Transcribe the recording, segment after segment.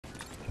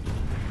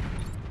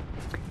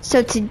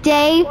So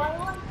today,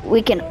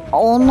 we can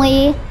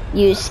only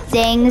use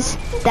things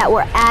that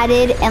were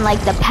added in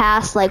like the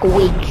past like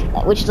week,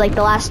 which is like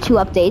the last 2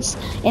 updates,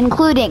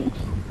 including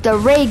the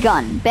ray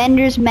gun,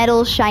 Bender's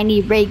metal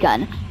shiny ray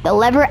gun, the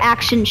lever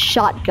action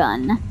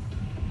shotgun,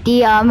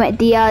 the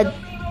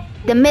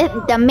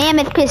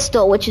mammoth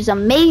pistol, which is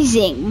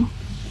amazing,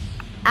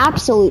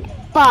 absolute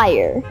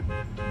fire,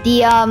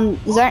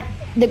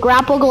 the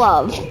grapple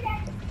glove,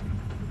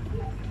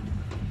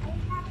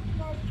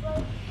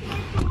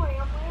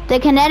 the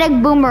kinetic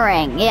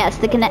boomerang, yes,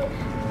 the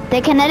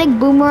kinetic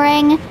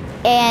boomerang,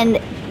 and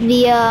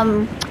the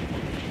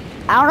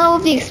I don't know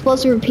if the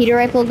explosive repeater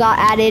rifle got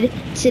added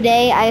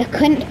today. I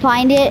couldn't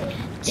find it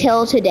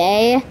till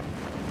today.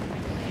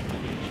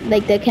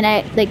 Like the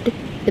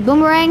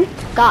boomerang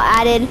got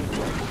added.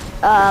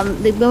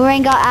 The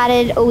boomerang got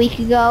added a week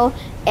ago,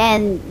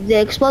 and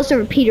the explosive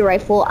repeater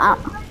rifle.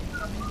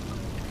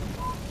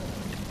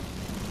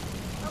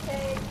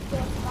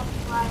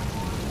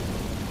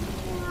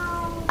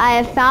 I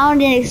have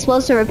found an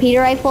explosive repeater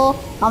rifle.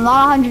 I'm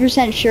not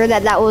 100% sure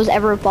that that was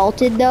ever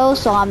vaulted though,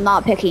 so I'm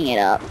not picking it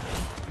up.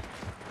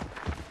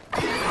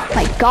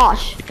 My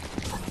gosh.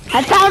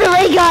 I found a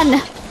ray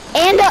gun!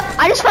 And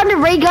I just found a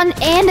ray gun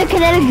and a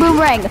kinetic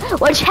boomerang,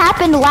 which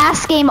happened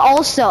last game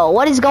also.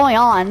 What is going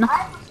on?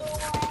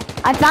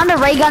 I found a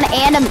ray gun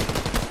and a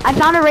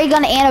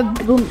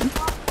boom.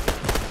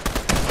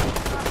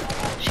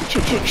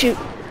 Shoot.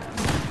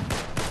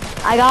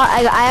 I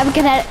have a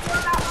kinetic.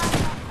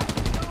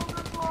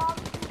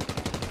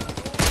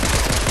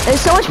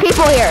 There's so much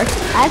people here.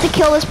 I have to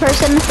kill this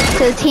person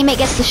so the teammate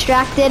gets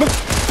distracted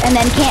and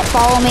then can't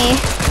follow me.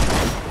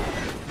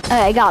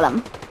 Okay, I got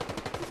him.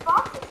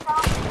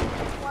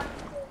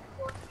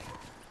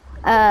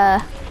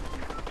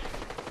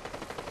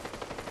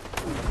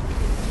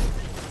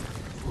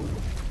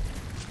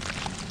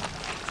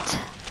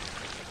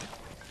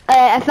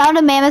 I found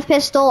a mammoth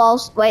pistol.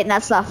 Also, wait,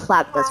 that's not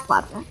flap. That's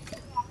flap.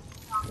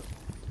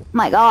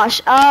 My gosh!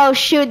 Oh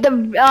shoot! The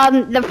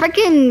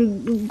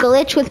freaking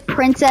glitch with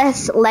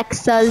Princess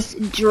Lexa's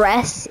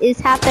dress is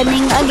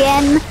happening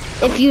again.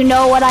 If you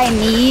know what I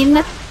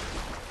mean.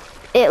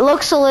 It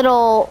looks a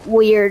little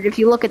weird if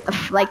you look at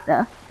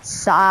the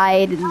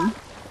side and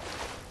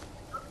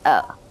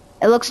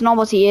it looks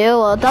normal to you.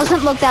 Well, it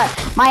doesn't look that.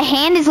 My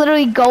hand is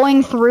literally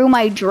going through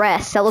my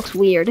dress. That looks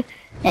weird.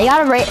 I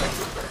got a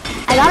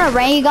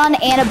ray gun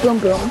and a boom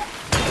boom.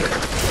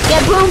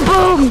 Get boom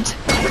boomed.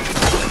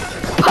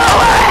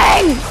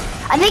 Boomerang!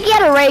 I think he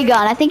had a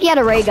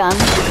ray gun.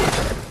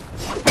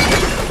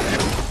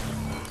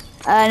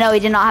 No, he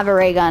did not have a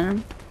ray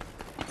gun.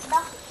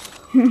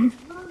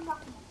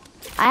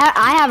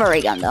 I have a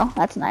ray gun though.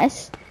 That's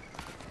nice.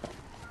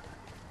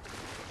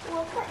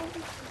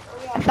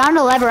 I found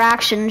a lever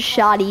action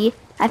shoddy.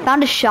 I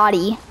found a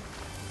shoddy.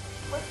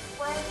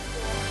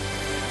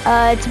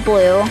 It's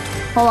blue.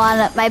 Hold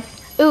on.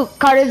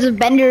 Carter's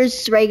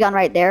Bender's ray gun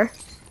right there.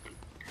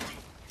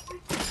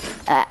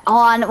 Hold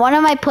on. One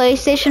of my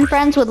PlayStation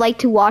friends would like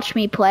to watch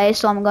me play,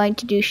 so I'm going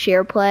to do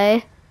share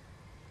play.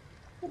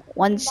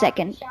 1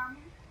 second.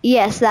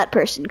 Yes, that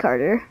person,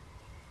 Carter.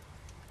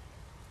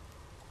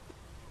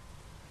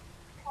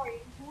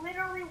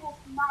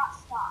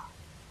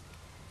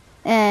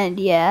 And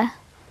yeah,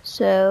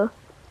 so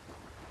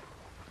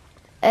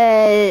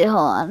hold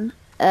on.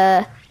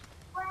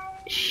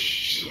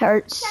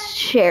 Share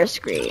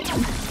screen.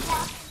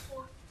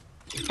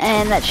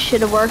 And that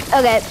should have worked.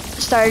 Okay,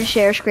 started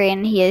share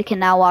screen. He can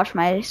now watch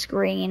my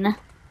screen.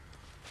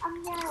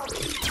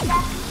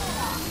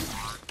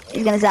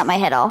 He's gonna zap my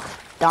head off.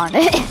 Darn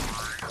it.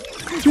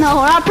 No,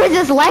 not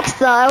Princess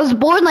Lexa. I was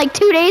born like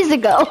 2 days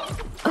ago.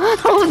 I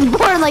was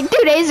born like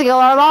 2 days ago.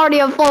 I'm already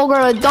a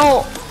full-grown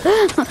adult.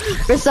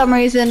 For some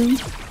reason.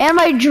 And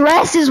my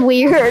dress is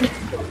weird.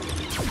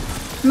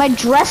 My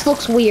dress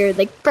looks weird.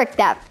 Like, frick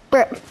that.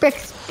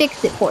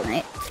 Fix it,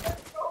 Fortnite.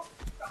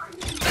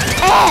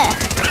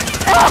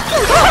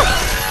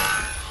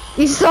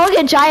 He's throwing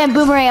a giant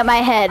boomerang at my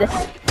head.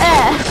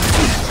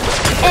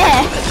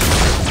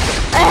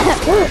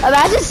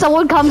 Imagine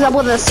someone comes up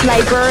with a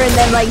sniper and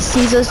then like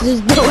sees us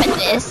just doing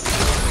this.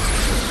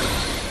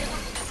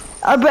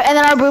 And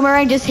then our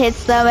boomerang just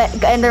hits them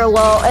and they're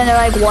low and they're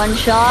like one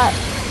shot.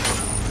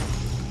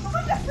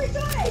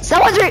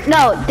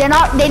 No, they're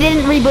not. They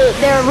didn't reboot.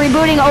 They're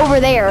rebooting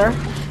over there.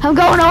 I'm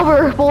going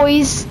over,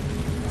 boys.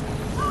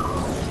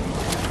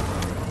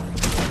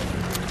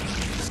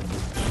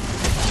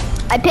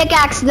 I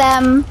pickaxed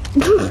them.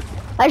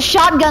 I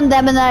shotgunned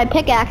them and then I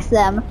pickaxed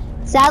them.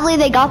 Sadly,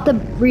 they got the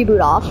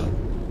reboot off.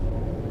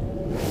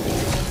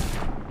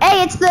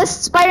 Hey, it's the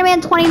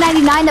Spider-Man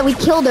 2099 that we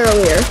killed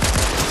earlier.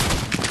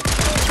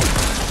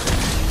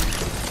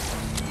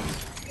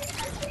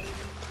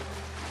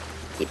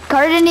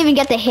 Carter didn't even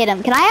get to hit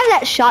him. Can I have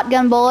that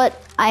shotgun bullet?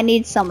 I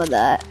need some of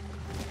that.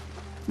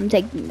 I'm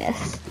taking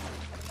this.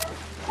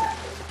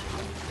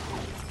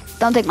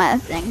 Don't take my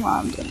thing while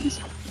I'm doing this.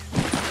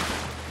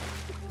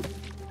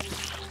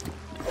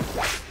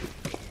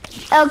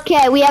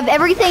 Okay, we have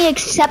everything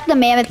except the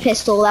mammoth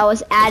pistol that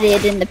was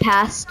added in the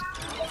past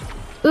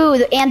Ooh,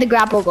 and the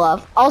grapple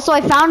glove. Also,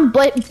 I found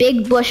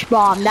big bush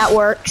bomb. That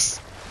works.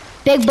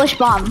 Big bush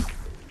bomb.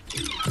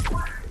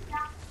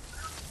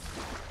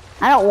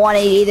 I don't want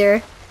it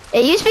either.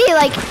 It used to be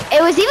like,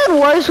 it was even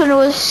worse when it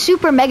was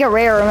super mega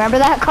rare. Remember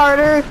that,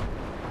 Carter?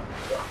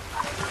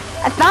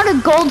 I found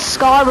a gold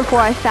scar before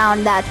I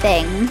found that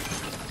thing.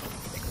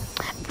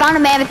 Found a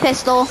mammoth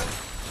pistol.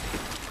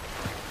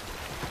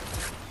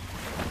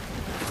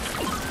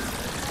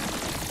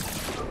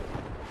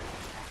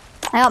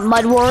 I got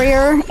Mud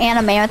Warrior and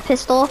a mammoth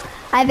pistol.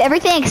 I have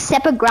everything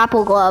except a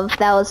grapple glove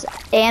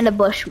and a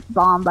bush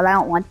bomb, but I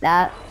don't want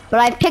that. But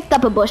I picked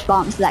up a bush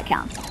bomb, so that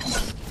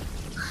counts.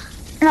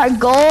 And our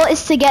goal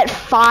is to get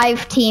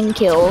 5 team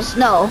kills.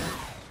 No.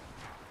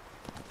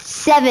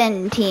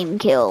 7 team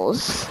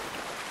kills.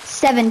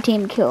 7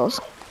 team kills.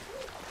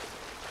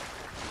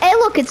 Hey,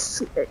 look,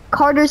 it's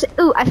Carter's.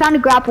 Ooh, I found a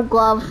grapple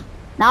glove.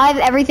 Now I have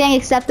everything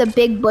except a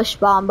big bush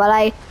bomb, but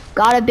I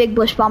got a big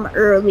bush bomb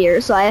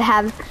earlier, so I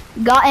have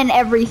gotten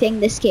everything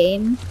this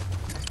game.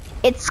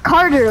 It's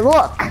Carter,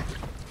 look.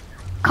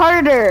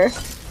 Carter,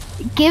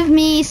 give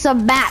me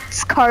some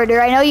mats,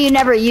 Carter. I know you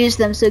never use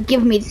them, so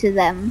give me to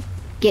them.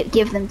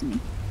 Give them to me.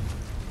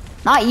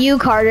 Not you,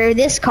 Carter,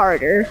 this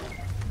Carter.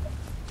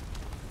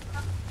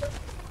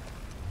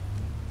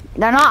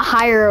 They're not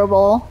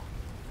hireable.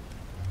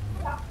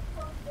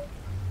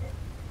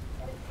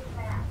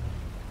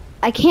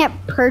 I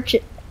can't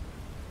purchase.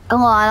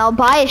 Hold on, I'll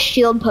buy a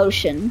shield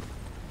potion.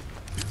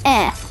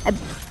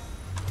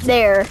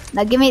 There.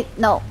 Now give me,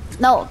 no,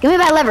 give me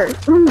my lever.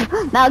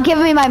 Now give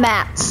me my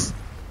mats.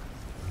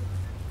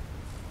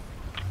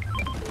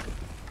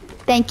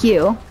 Thank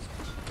you.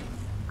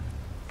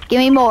 Give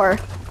me more.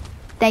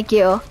 Thank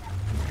you.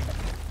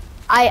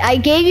 I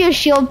gave you a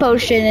shield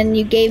potion and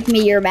you gave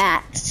me your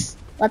mats.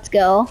 Let's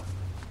go.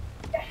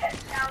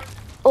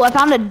 Oh, I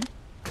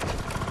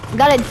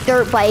got a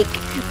dirt bike.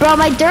 Bro,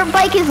 my dirt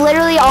bike is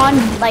literally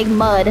on, like,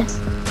 mud. No!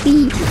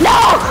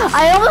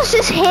 I almost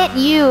just hit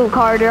you,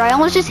 Carter. I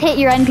almost just hit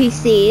your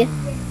NPC.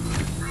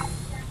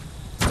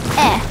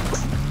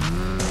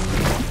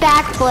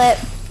 Backflip.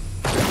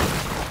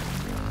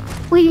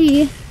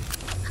 Whee.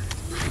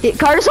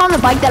 Carter's on the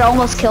bike that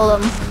almost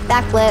killed him.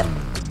 Backflip.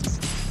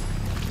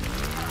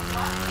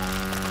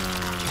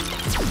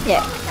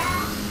 Yeah.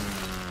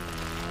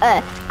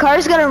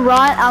 Carter's gonna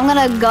run, I'm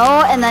gonna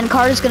go, and then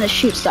Carter's gonna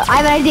shoot stuff. I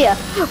have an idea.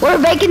 We're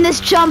making this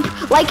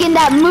jump like in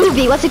that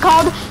movie. What's it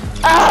called?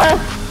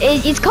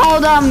 It's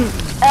called,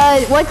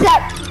 what's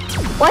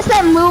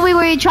that movie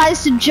where he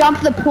tries to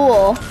jump the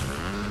pool?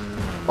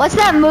 What's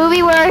that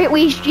movie where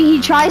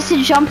he tries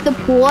to jump the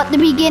pool at the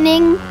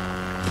beginning?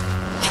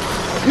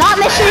 Not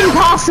Mission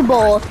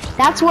Impossible.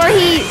 That's where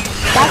he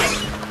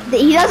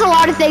does a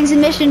lot of things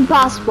in Mission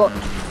Impossible,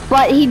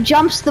 but he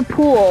jumps the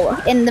pool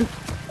in the.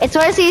 It's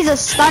where he's a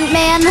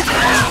stuntman.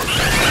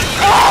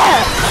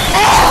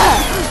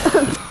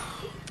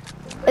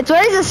 It's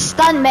where he's a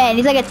stuntman.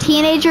 He's like a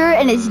teenager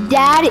and his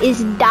dad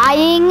is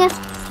dying.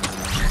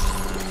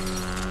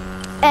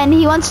 And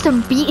he wants to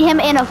beat him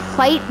in a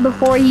fight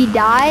before he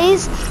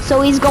dies.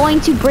 So he's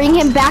going to bring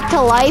him back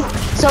to life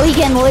so he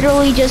can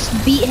literally just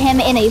beat him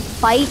in a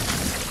fight.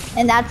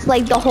 And that's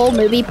like the whole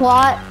movie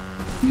plot.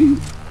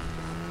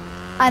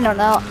 I don't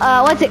know.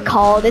 What's it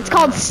called? It's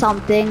called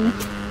something.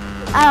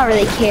 I don't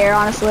really care,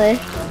 honestly.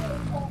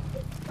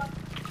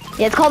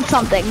 Yeah, it's called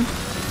something.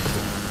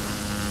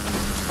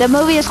 The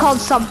movie is called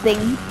something.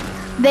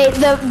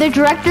 The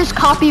directors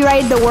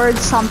copyrighted the word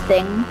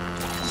something.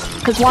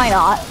 Cause why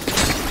not?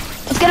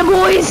 Let's get 'em,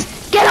 boys!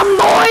 Get 'em,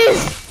 boys!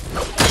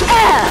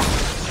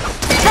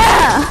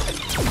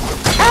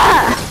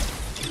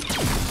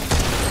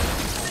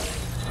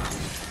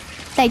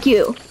 Thank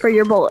you for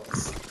your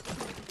bullets.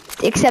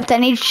 Except I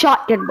need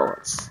shotgun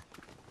bullets.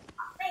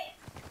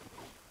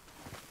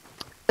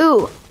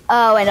 Ooh.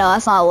 Oh, wait, no,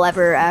 that's not a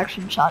lever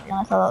action shotgun.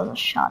 I thought that was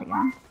a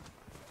shotgun.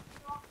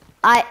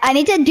 I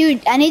need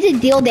to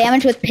deal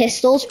damage with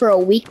pistols for a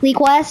weekly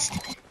quest,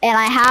 and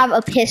I have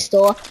a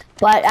pistol,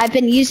 but I've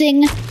been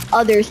using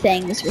other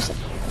things for some.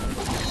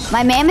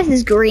 My mammoth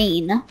is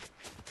green.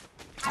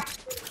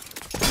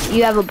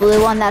 You have a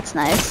blue one, that's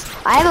nice.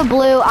 I have a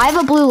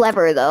blue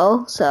lever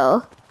though,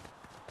 so.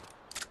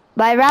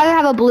 But I'd rather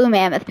have a blue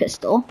mammoth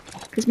pistol,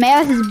 because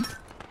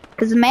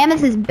the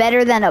mammoth is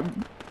better than a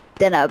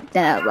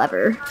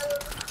lever.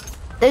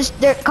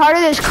 Carter,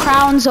 there's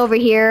crowns over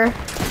here.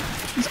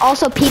 There's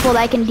also people that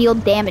I can deal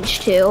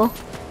damage to.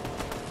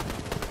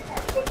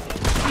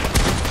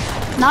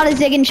 Not a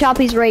Zig and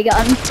Choppy's ray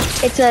gun.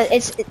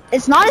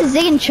 It's not a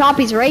Zig and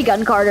Choppy's ray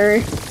gun,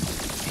 Carter.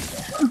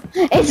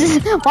 It's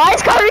just, why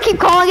does Carter keep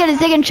calling it a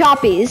Zig and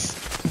Choppy's?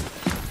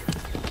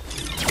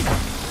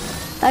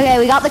 Okay,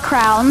 we got the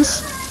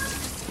crowns.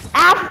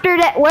 After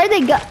that, where'd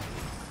they go?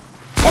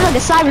 Hey, look, a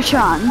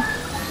Cybertron.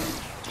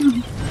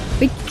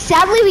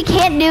 Sadly, we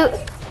can't do.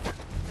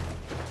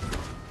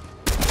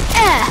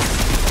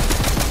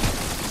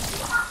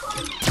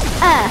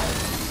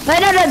 But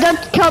no,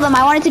 don't kill them.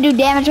 I wanted to do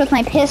damage with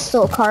my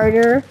pistol,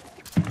 Carter.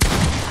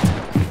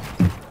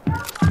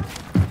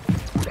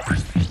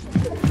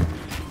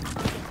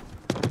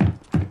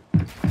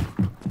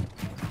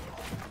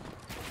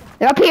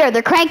 They're up here.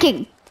 They're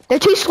cranking. They're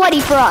too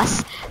sweaty for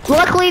us.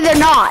 Luckily, they're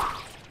not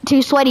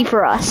too sweaty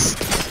for us.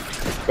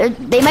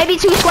 They might be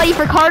too sweaty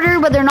for Carter,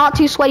 but they're not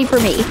too sweaty for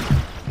me.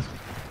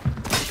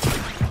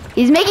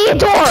 He's making a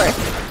door.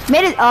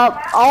 Made it up.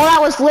 All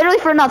that was literally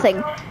for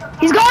nothing.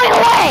 He's going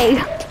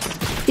away.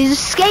 He's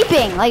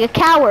escaping like a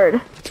coward.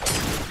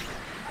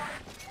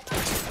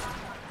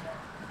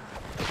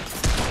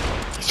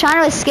 He's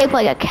trying to escape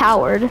like a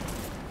coward.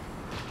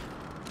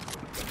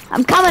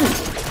 I'm coming.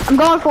 I'm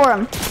going for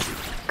him.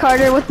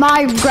 Carter, with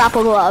my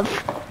grapple glove.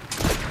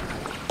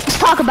 Let's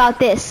talk about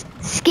this.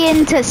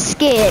 Skin to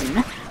skin.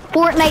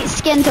 Fortnite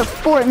skin to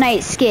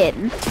Fortnite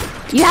skin.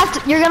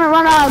 You're gonna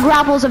run out of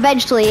grapples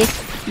eventually.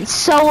 And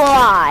so will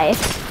I.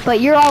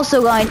 But you're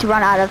also going to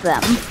run out of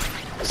them.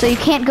 So you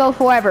can't go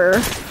forever.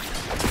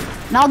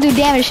 And I'll do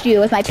damage to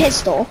you with my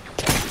pistol.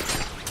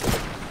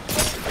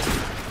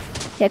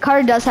 Yeah,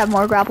 Carter does have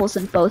more grapples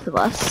than both of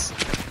us.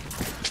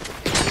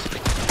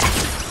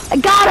 I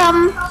got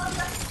him!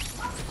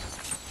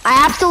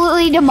 I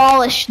absolutely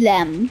demolished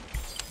them.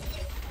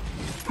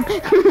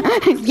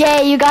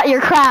 Yay, you got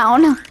your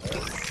crown.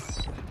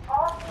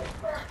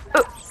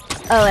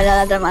 Oh,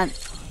 no, never mind.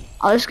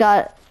 I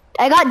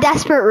got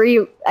desperate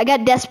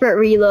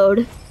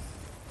reload.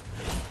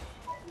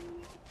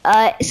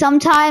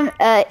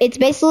 It's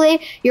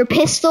basically your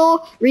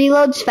pistol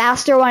reloads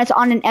faster when it's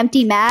on an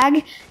empty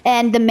mag,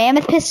 and the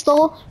mammoth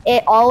pistol,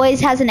 it always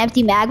has an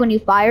empty mag when you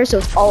fire, so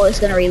it's always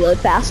gonna reload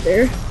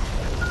faster.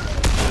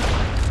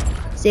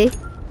 See?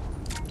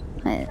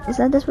 Wait, is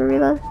that desperate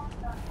reload?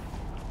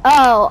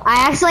 Oh,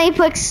 I accidentally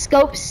put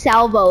scope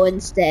salvo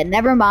instead.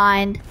 Never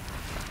mind.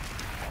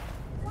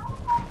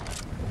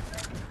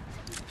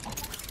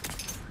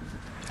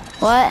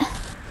 What?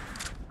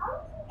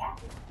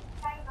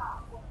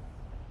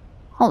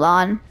 Hold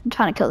on, I'm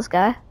trying to kill this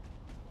guy.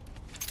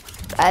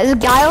 There's a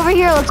guy over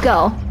here, let's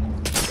go.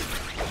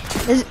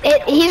 He's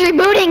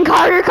rebooting,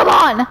 Carter, come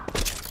on!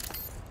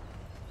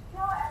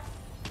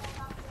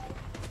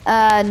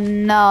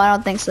 No, I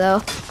don't think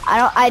so.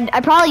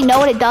 I probably know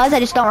what it does, I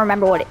just don't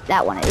remember what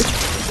that one is.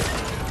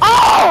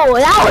 Oh,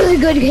 that was a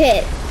good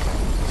hit.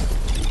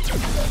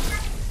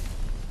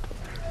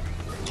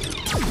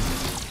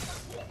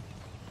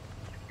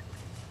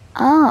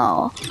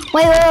 Oh,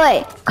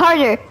 wait,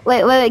 Carter,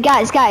 wait,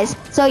 guys.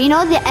 So you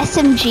know the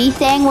SMG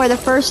thing where the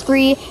first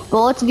 3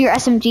 bullets of your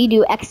SMG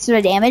do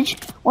extra damage?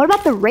 What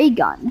about the ray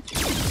gun?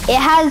 It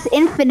has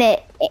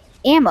infinite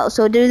ammo,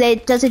 so does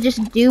it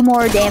just do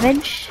more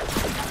damage?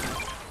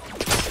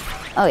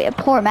 Oh yeah,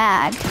 poor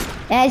mag.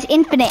 It has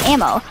infinite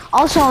ammo.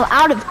 Also, I'm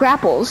out of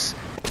grapples.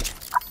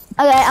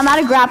 Okay, I'm out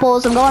of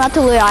grapples. I'm going up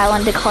to Loot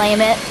Island to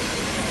claim it.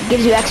 It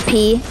gives you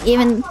XP,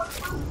 even.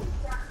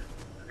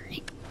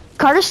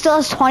 Carter still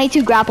has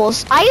 22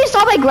 grapples. I used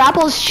all my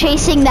grapples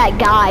chasing that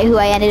guy who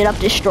I ended up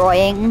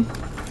destroying.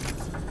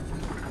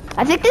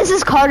 I think this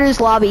is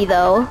Carter's lobby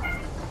though.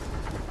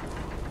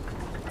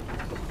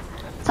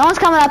 Someone's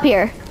coming up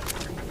here.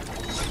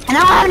 And I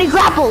don't have any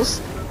grapples.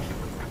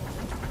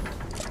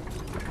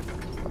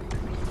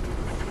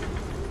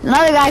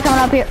 Another guy coming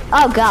up here.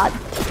 Oh god.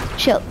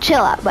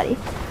 Chill out, buddy.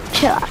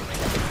 Chill out.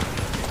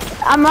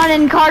 I'm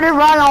running. Carter,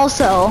 run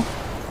also.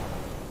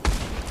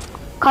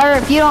 Carter,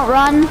 if you don't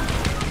run.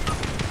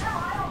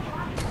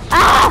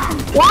 Ah!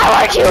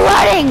 Why weren't you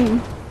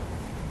running?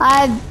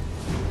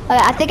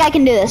 I think I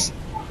can do this.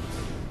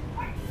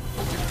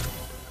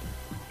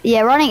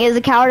 Yeah, running is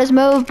a cowardice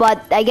move,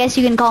 but I guess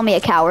you can call me a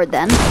coward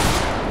then.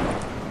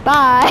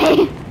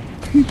 Bye.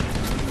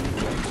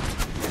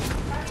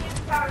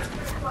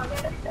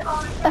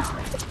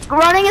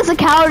 Running is a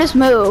cowardice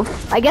move.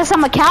 I guess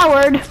I'm a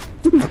coward.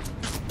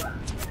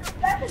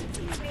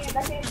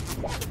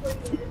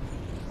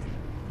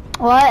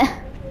 What?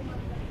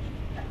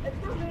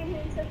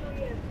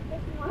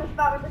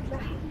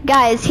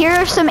 Guys, here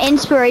are some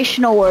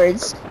inspirational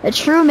words. A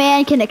true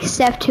man can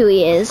accept who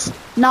he is,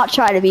 not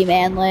try to be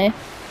manly.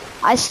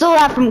 I stole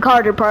that from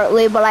Carter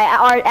partly, but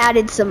I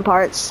added some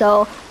parts,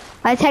 so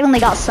I technically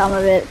got some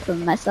of it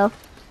from myself.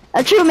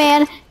 A true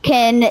man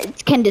can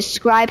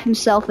describe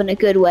himself in a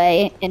good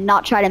way and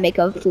not try to make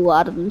a fool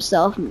out of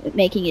himself,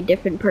 making a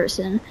different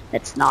person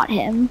that's not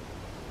him.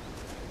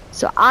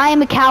 So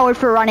I'm a coward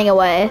for running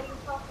away.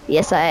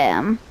 Yes, I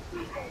am.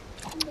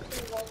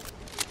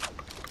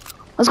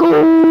 Let's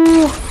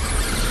go!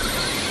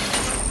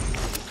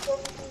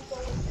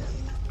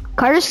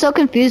 Carter's so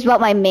confused about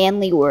my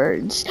manly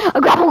words. A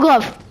grapple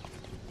glove!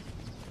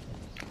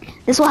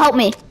 This will help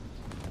me.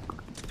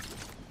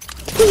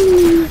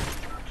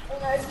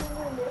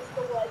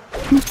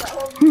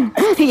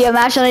 Yeah,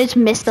 imagine I just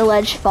missed the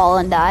ledge, fall,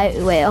 and die.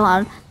 Wait, hold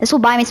on. This will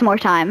buy me some more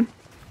time.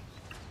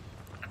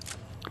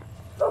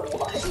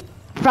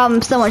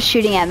 From someone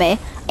shooting at me.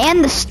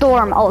 And the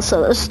storm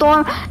also. The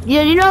storm,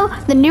 you know,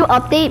 the new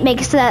update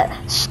makes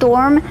that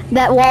storm,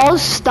 that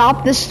walls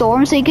stop the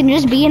storm, so you can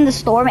just be in the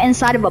storm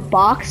inside of a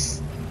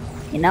box.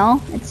 You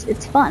know,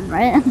 it's fun,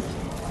 right?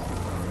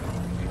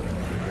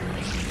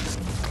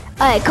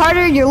 Alright,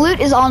 Carter, your loot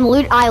is on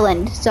Loot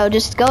Island, so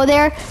just go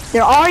there.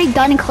 They're already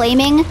done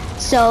claiming,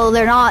 so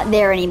they're not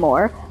there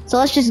anymore. So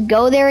let's just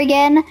go there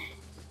again.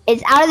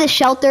 It's out of the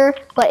shelter,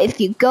 but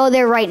if you go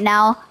there right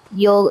now,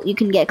 you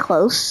can get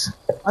close.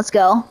 Let's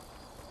go.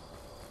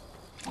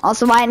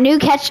 Also, my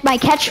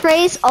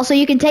catchphrase. Also,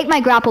 you can take my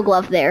grapple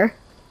glove there.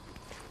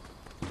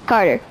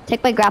 Carter,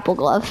 take my grapple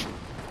glove.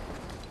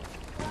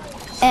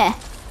 Right?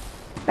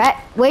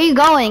 Where are you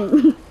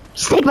going?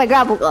 Just take my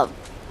grapple glove.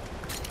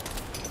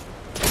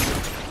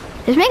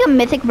 Just make a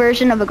mythic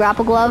version of a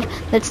grapple glove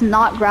that's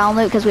not ground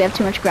loot, because we have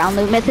too much ground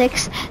loot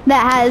mythics,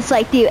 that has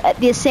like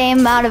the same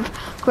amount of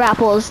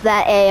grapples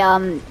that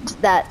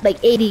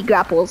like 80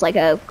 grapples like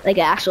an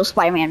actual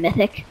Spider-Man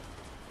mythic.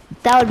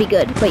 That would be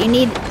good, but you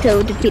need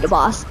to defeat a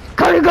boss.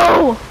 Carter,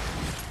 go!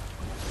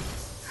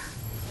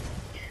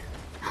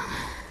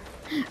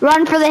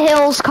 Run for the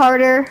hills,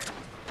 Carter.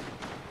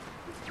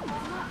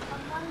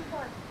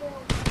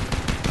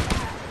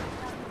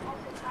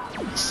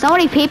 So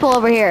many people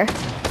over here.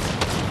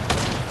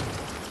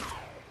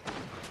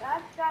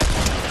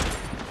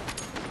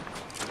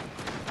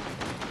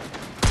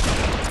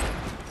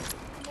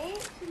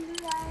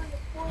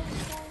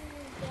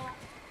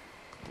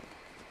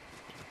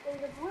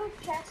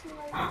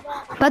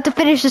 About to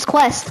finish this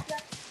quest.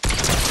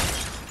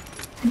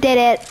 Did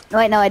it.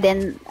 Wait, no I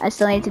didn't. I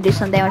still need to do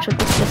some damage with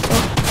this pistol.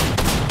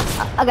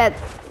 Okay,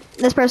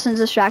 this person's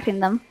distracting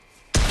them.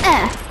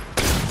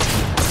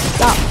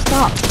 Stop.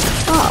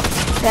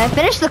 Okay, I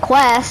finished the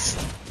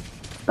quest,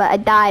 but I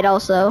died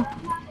also.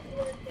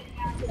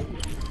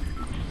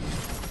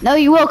 No,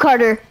 you will,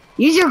 Carter.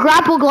 Use your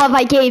grapple glove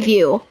I gave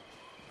you.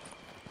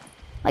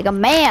 Like a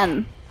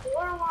man.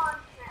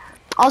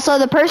 Also,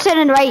 the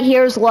person right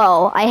here is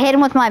low. I hit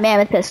him with my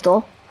mammoth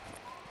pistol.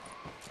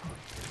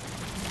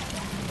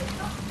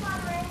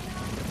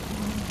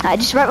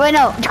 Wait,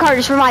 no, Carter,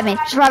 just revive me.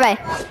 Just revive me.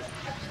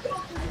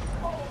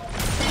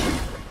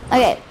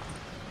 Okay.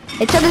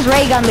 It took his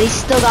ray gun, but he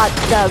still got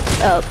the.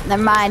 Oh,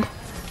 never mind.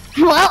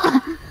 Well,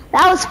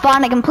 that was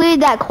fun. I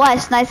completed that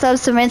quest, and I saw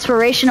some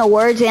inspirational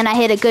words, and I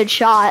hit a good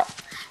shot.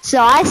 So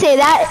I say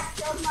that.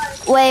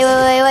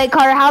 Wait,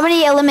 Carter. How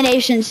many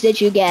eliminations did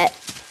you get?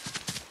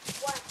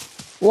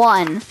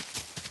 1.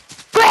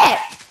 Great!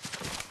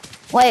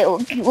 Wait,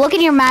 look at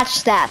your match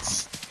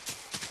stats.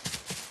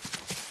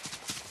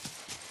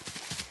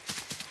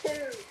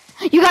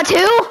 2. You got 2?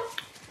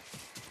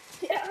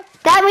 Yeah.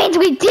 That means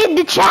we did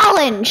the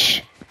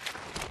challenge.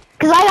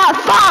 Cause I got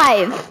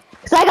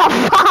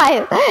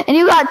 5. And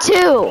you got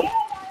 2.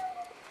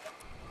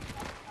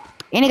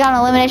 And you got an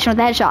elimination with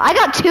a headshot. I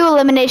got 2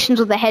 eliminations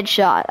with a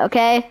headshot,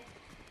 okay?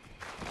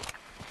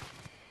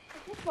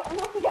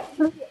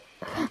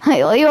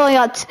 You only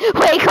got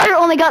wait, Carter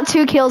only got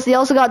 2 kills. He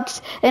also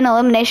got an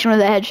elimination with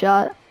a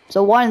headshot.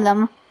 So one of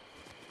them.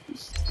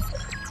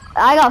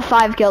 I got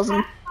 5 kills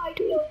and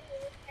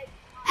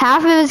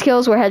half of his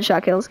kills were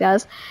headshot kills,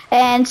 guys.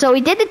 And so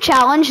we did the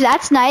challenge.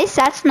 That's nice.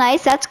 That's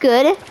nice. That's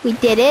good. We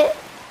did it.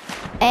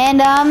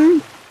 And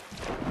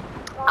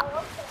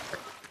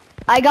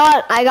I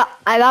got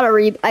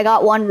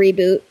 1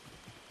 reboot,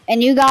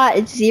 and you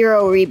got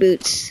 0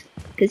 reboots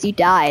because you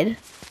died.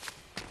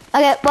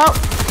 Okay, well.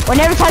 We're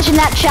never touching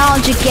that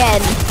challenge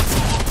again.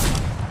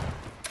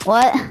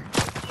 What?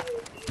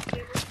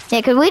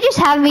 Yeah, could we just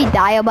have me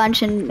die a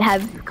bunch and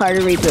have Carter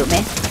reboot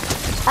me?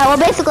 Well,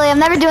 basically, I'm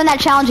never doing that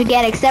challenge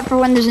again, except for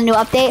when there's a new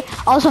update.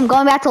 Also, I'm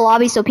going back to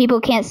lobby so people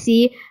can't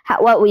see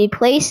what we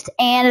placed.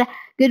 And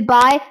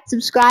goodbye,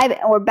 subscribe,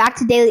 and we're back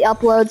to daily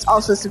uploads.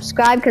 Also,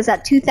 subscribe, because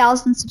at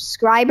 2,000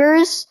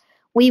 subscribers,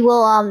 we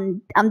will,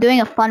 I'm doing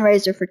a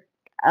fundraiser for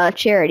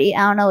charity.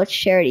 I don't know which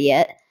charity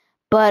yet.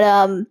 But,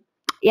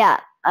 yeah.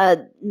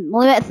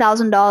 Limit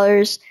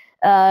 $1,000.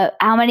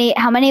 How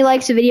many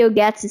likes a video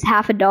gets is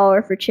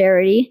 $50 for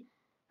charity.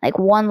 Like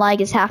 1 like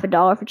is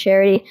 $50 for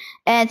charity.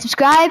 And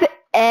subscribe,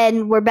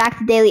 and we're back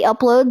to daily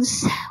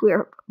uploads.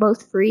 We're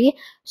both free.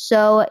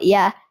 So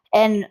yeah,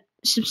 and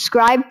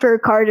subscribe for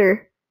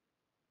Carter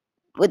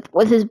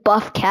with his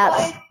buff cat.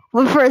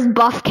 For his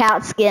buff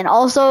cat skin.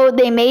 Also,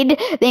 they made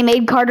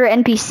Carter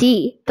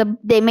NPC.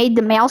 They made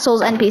the Mail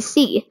Souls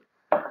NPC.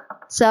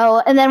 So,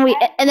 and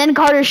then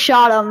Carter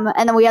shot him,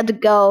 and then we had to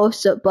go.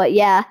 So, but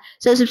yeah.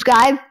 So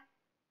subscribe.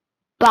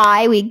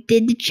 Bye. We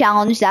did the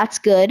challenge. That's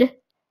good.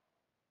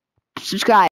 Subscribe.